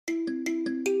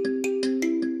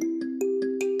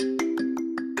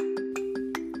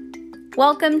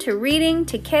Welcome to Reading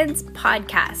to Kids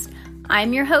podcast.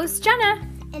 I'm your host, Jenna.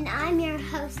 And I'm your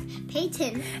host,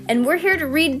 Peyton. And we're here to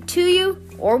read to you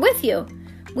or with you.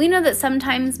 We know that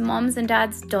sometimes moms and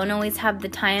dads don't always have the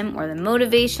time or the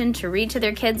motivation to read to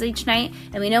their kids each night,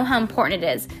 and we know how important it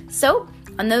is. So,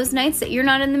 on those nights that you're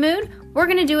not in the mood, we're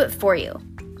going to do it for you.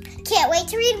 Can't wait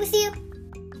to read with you.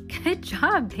 Good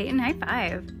job, Peyton. High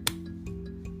five.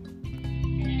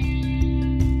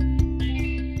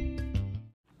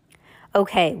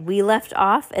 Okay, we left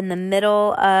off in the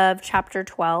middle of chapter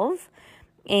 12,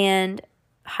 and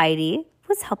Heidi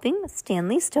was helping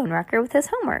Stanley Stonewrecker with his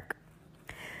homework.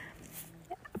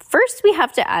 First, we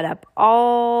have to add up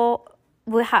how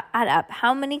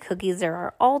many cookies there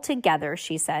are all together,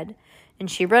 she said,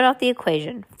 and she wrote out the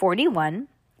equation, 41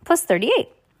 plus 38.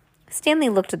 Stanley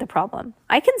looked at the problem.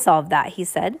 I can solve that, he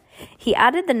said. He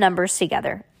added the numbers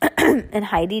together, and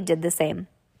Heidi did the same.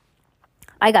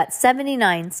 I got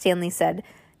 79, Stanley said.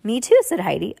 Me too, said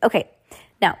Heidi. Okay,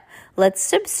 now let's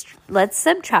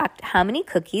subtract how many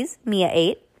cookies Mia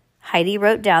ate. Heidi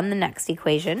wrote down the next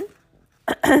equation.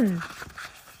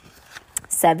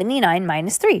 79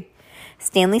 minus 3.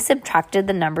 Stanley subtracted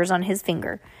the numbers on his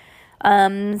finger.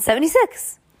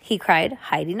 76, he cried.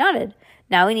 Heidi nodded.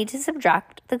 Now we need to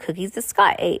subtract the cookies that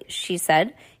Scott ate, she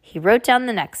said. She wrote down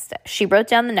the next step.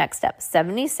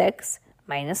 76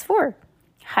 minus 4.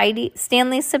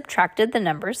 Stanley subtracted the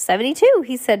numbers. 72,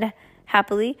 he said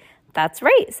happily. That's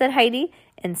right, said Heidi,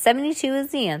 and 72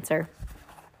 is the answer.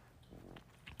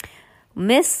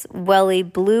 Miss Welly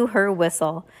blew her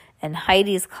whistle, and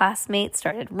Heidi's classmates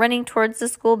started running towards the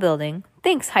school building.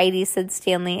 Thanks, Heidi, said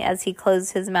Stanley as he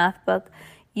closed his math book.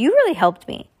 You really helped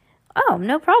me. Oh,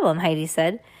 no problem, Heidi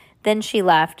said. Then she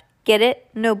laughed. Get it?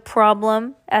 No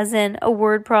problem, as in a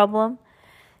word problem?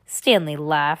 Stanley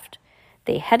laughed.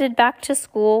 They headed back to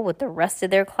school with the rest of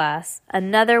their class.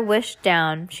 Another wish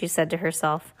down, she said to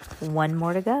herself. One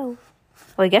more to go.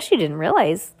 Well, I guess she didn't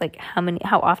realize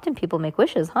how often people make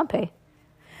wishes, huh, Pay?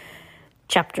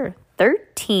 Chapter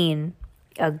 13,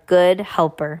 A Good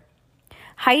Helper.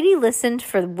 Heidi listened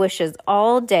for wishes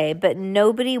all day, but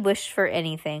nobody wished for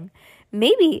anything.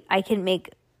 Maybe I can make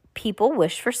people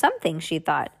wish for something, she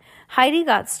thought. Heidi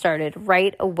got started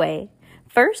right away.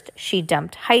 First, she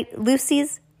bumped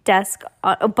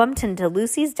into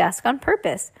Lucy's desk on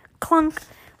purpose. Clunk!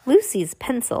 Lucy's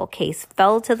pencil case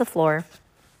fell to the floor.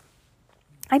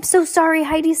 I'm so sorry,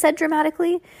 Heidi said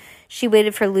dramatically. She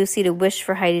waited for Lucy to wish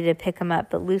for Heidi to pick him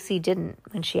up, but Lucy didn't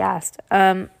when she asked.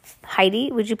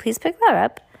 Heidi, would you please pick that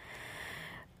up?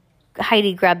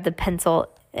 Heidi grabbed the pencil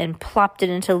and plopped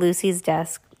it into Lucy's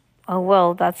desk. Oh,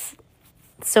 well, that's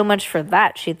so much for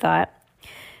that, she thought.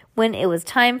 When it was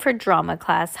time for drama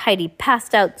class, Heidi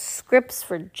passed out scripts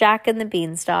for Jack and the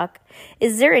Beanstalk.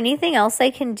 Is there anything else I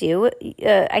can do?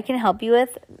 I can help you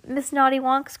with, Miss Naughty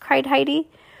Wonks, cried Heidi.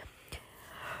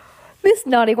 Miss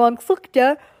Naughty Wonks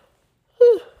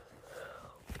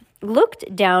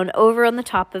looked down over on the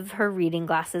top of her reading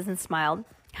glasses and smiled.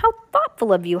 How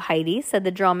thoughtful of you, Heidi, said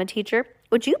the drama teacher.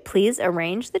 Would you please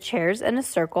arrange the chairs in a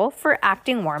circle for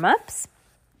acting warm-ups?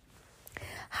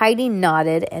 Heidi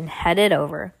nodded and headed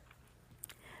over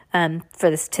to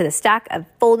the stack of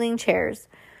folding chairs.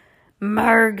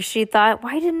 Marg, she thought,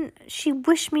 why didn't she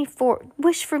wish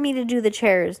for me to do the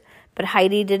chairs? But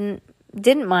Heidi didn't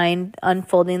mind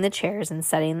unfolding the chairs and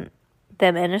setting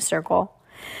them in a circle.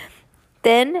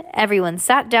 Then everyone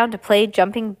sat down to play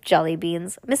jumping jelly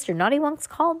beans. Mr. Naughty Wonks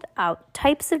called out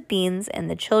types of beans, and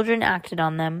the children acted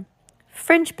on them.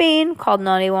 French bean, called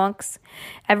Naughty Wonks.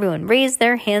 Everyone raised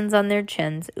their hands on their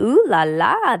chins. Ooh la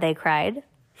la, they cried.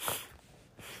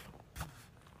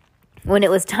 When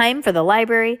it was time for the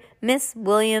library, Miss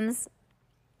Williams,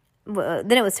 do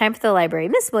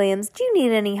you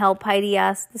need any help, Heidi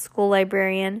asked the school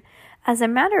librarian. As a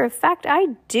matter of fact, I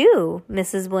do.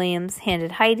 Mrs. Williams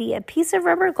handed Heidi a piece of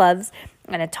rubber gloves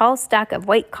and a tall stack of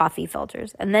white coffee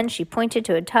filters, and then she pointed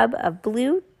to a tub of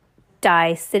blue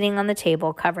dye sitting on the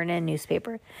table covered in a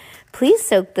newspaper. Please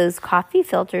soak those coffee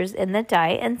filters in the dye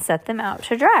and set them out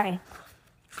to dry,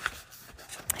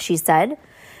 she said.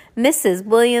 Mrs.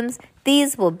 Williams,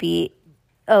 these will be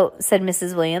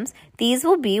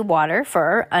water for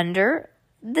our under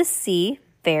the sea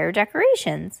fair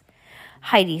decorations.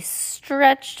 Heidi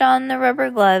stretched on the rubber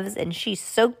gloves and she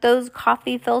soaked those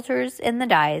coffee filters in the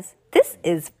dyes. This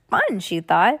is fun, she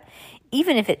thought.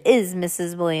 Even if it is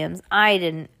Mrs. Williams, I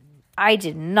did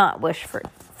not wish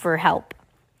for help.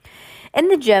 In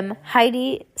the gym,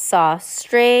 Heidi saw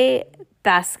stray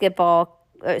basketballs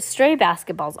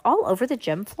all over the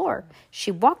gym floor.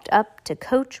 She walked up to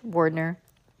Coach Wardner.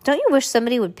 Don't you wish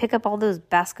somebody would pick up all those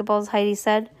basketballs, Heidi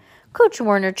said. Coach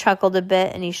Warner chuckled a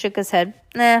bit, and he shook his head.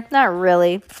 Nah, not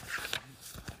really.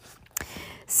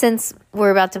 Since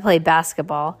we're about to play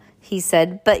basketball, he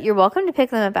said, but you're welcome to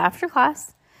pick them up after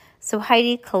class. So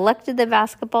Heidi collected the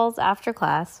basketballs after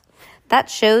class. That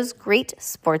shows great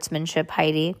sportsmanship,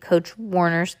 Heidi, Coach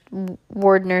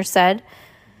Wardner said,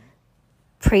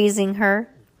 praising her.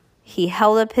 He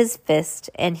held up his fist,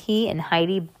 and he and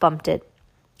Heidi bumped it.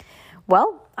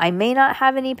 Well, I may not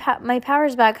have my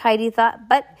powers back, Heidi thought,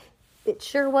 but it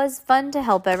sure was fun to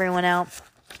help everyone out.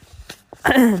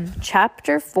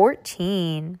 Chapter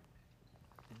 14.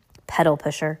 Pedal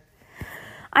Pusher.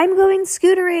 I'm going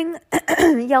scootering,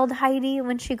 yelled Heidi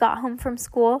when she got home from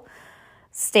school.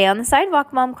 Stay on the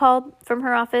sidewalk, Mom called from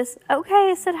her office.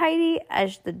 Okay, said Heidi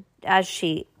as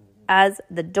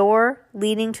the door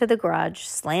leading to the garage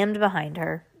slammed behind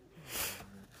her.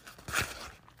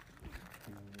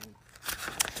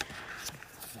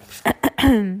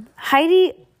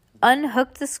 Heidi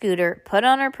unhooked the scooter, put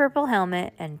on her purple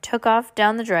helmet, and took off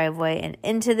down the driveway and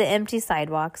into the empty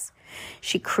sidewalks.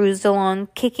 She cruised along,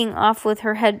 kicking off with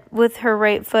her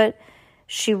right foot.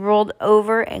 She rolled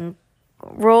over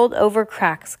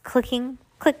cracks, clicking,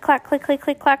 click, clack, click, click,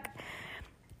 click, clack.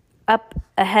 Up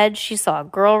ahead, she saw a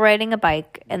girl riding a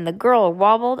bike, and the girl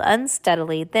wobbled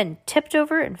unsteadily, then tipped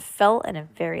over and fell in a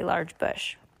very large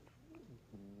bush.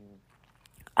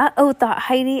 Uh-oh, thought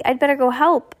Heidi, I'd better go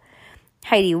help.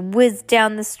 Heidi whizzed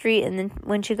down the street, and then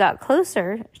when she got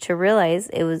closer to realize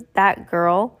that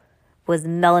girl was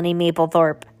Melanie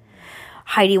Mapplethorpe.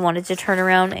 Heidi wanted to turn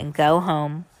around and go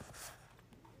home.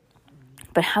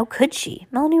 But how could she?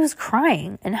 Melanie was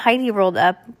crying, and Heidi rolled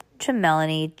up to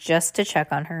Melanie just to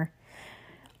check on her.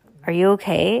 Are you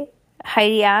okay?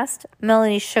 Heidi asked.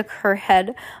 Melanie shook her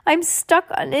head. I'm stuck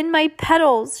in my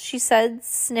pedals, she said,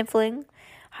 sniffling.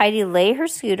 Heidi laid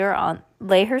down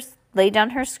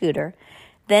her scooter.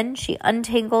 Then she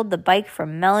untangled the bike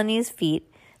from Melanie's feet.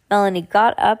 Melanie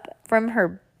got up.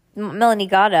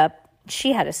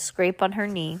 She had a scrape on her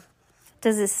knee.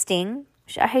 Does it sting?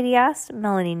 Heidi asked.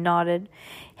 Melanie nodded.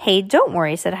 Hey, don't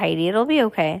worry, said Heidi. It'll be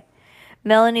okay.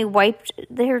 Melanie wiped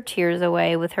her tears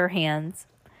away with her hands.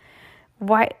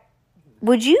 Why?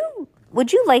 Would you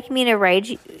like me to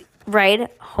ride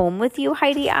home with you?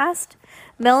 Heidi asked.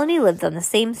 Melanie lived on the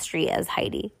same street as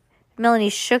Heidi. Melanie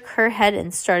shook her head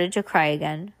and started to cry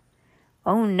again.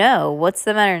 Oh no, what's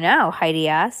the matter now? Heidi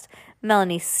asked.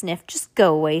 Melanie sniffed. Just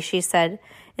go away, she said.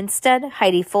 Instead,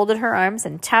 Heidi folded her arms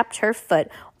and tapped her foot.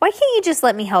 Why can't you just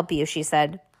let me help you? She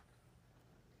said.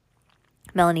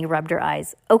 Melanie rubbed her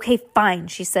eyes. Okay, fine,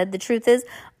 she said. The truth is,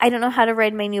 I don't know how to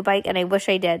ride my new bike, and I wish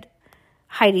I did.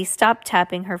 Heidi stopped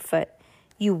tapping her foot.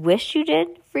 You wish you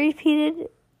did?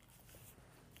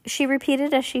 She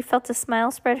repeated as she felt a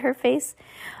smile spread her face.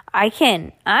 I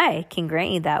can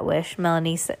grant you that wish,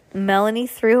 Melanie said. Melanie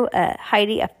threw at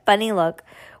Heidi a funny look.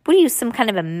 What are you, some kind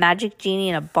of a magic genie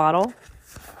in a bottle?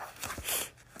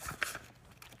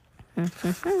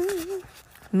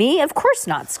 Me? Of course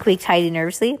not, squeaked Heidi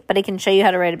nervously, but I can show you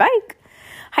how to ride a bike.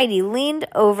 Heidi leaned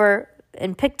over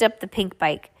and picked up the pink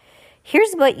bike.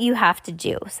 Here's what you have to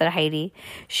do, said Heidi.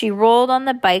 She rolled on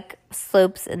the bike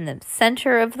slopes in the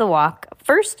center of the walk.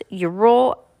 First, you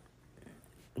roll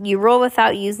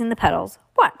without using the pedals.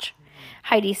 Watch.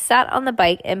 Heidi sat on the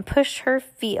bike and pushed her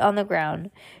feet on the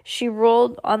ground. She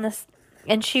rolled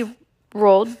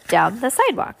down the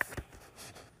sidewalk.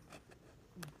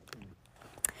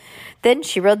 Then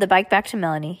she rode the bike back to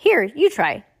Melanie. Here, you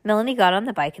try. Melanie got on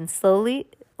the bike and slowly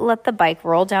let the bike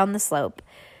roll down the slope.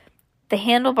 The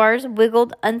handlebars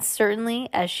wiggled uncertainly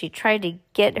as she tried to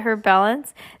get her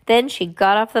balance. Then she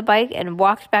got off the bike and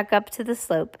walked back up to the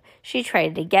slope. She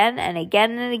tried it again and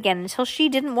again and again until she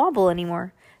didn't wobble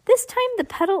anymore. This time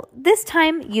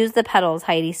use the pedals,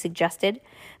 Heidi suggested.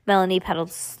 Melanie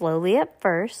pedaled slowly at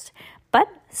first, but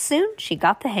soon she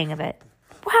got the hang of it.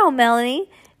 Wow, Melanie,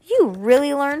 you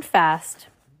really learned fast.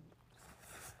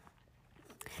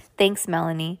 Thanks, said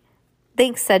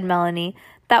Melanie.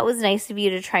 That was nice of you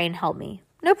to try and help me.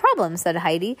 No problem, said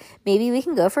Heidi. Maybe we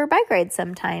can go for a bike ride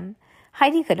sometime.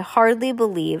 Heidi could hardly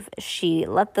believe she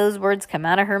let those words come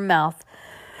out of her mouth.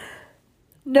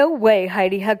 No way,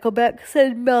 Heidi Heckelbeck,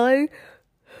 said Melanie.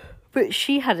 But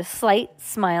she had a slight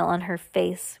smile on her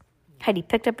face. Heidi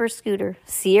picked up her scooter.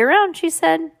 See you around, she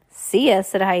said. See ya,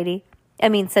 said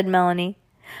Melanie.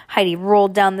 Heidi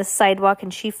rolled down the sidewalk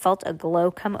and she felt a glow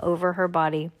come over her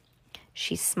body.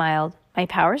 She smiled. My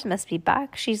powers must be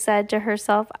back, she said to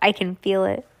herself. I can feel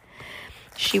it.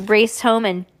 She raced home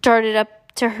and darted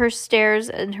up to her stairs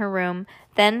in her room.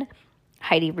 Then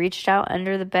Heidi reached out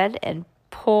under the bed and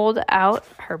pulled out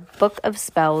her book of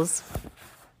spells.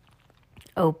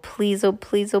 Oh, please, oh,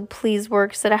 please, oh, please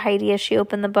work, said Heidi as she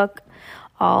opened the book.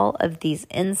 All of these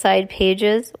inside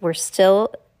pages were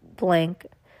still blank,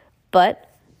 but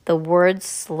the words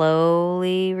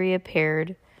slowly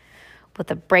reappeared with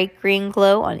a bright green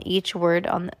glow on each word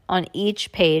on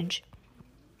each page.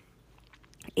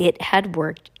 It had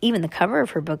worked. Even the cover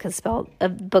of her book of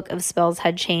spells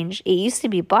had changed. It used to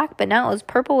be black, but now it was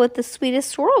purple with the sweetest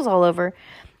swirls all over.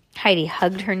 Heidi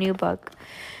hugged her new book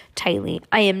tightly.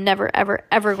 I am never, ever,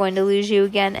 ever going to lose you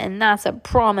again, and that's a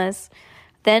promise.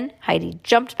 Then Heidi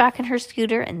jumped back in her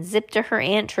scooter and zipped to her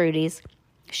Aunt Trudy's.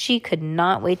 She could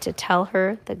not wait to tell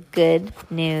her the good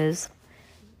news.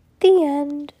 The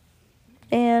end.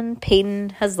 And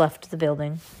Peyton has left the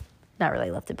building. Not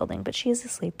really left the building, but she is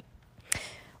asleep.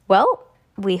 Well,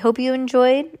 we hope you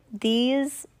enjoyed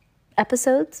these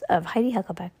episodes of Heidi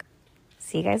Heckelbeck.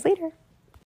 See you guys later.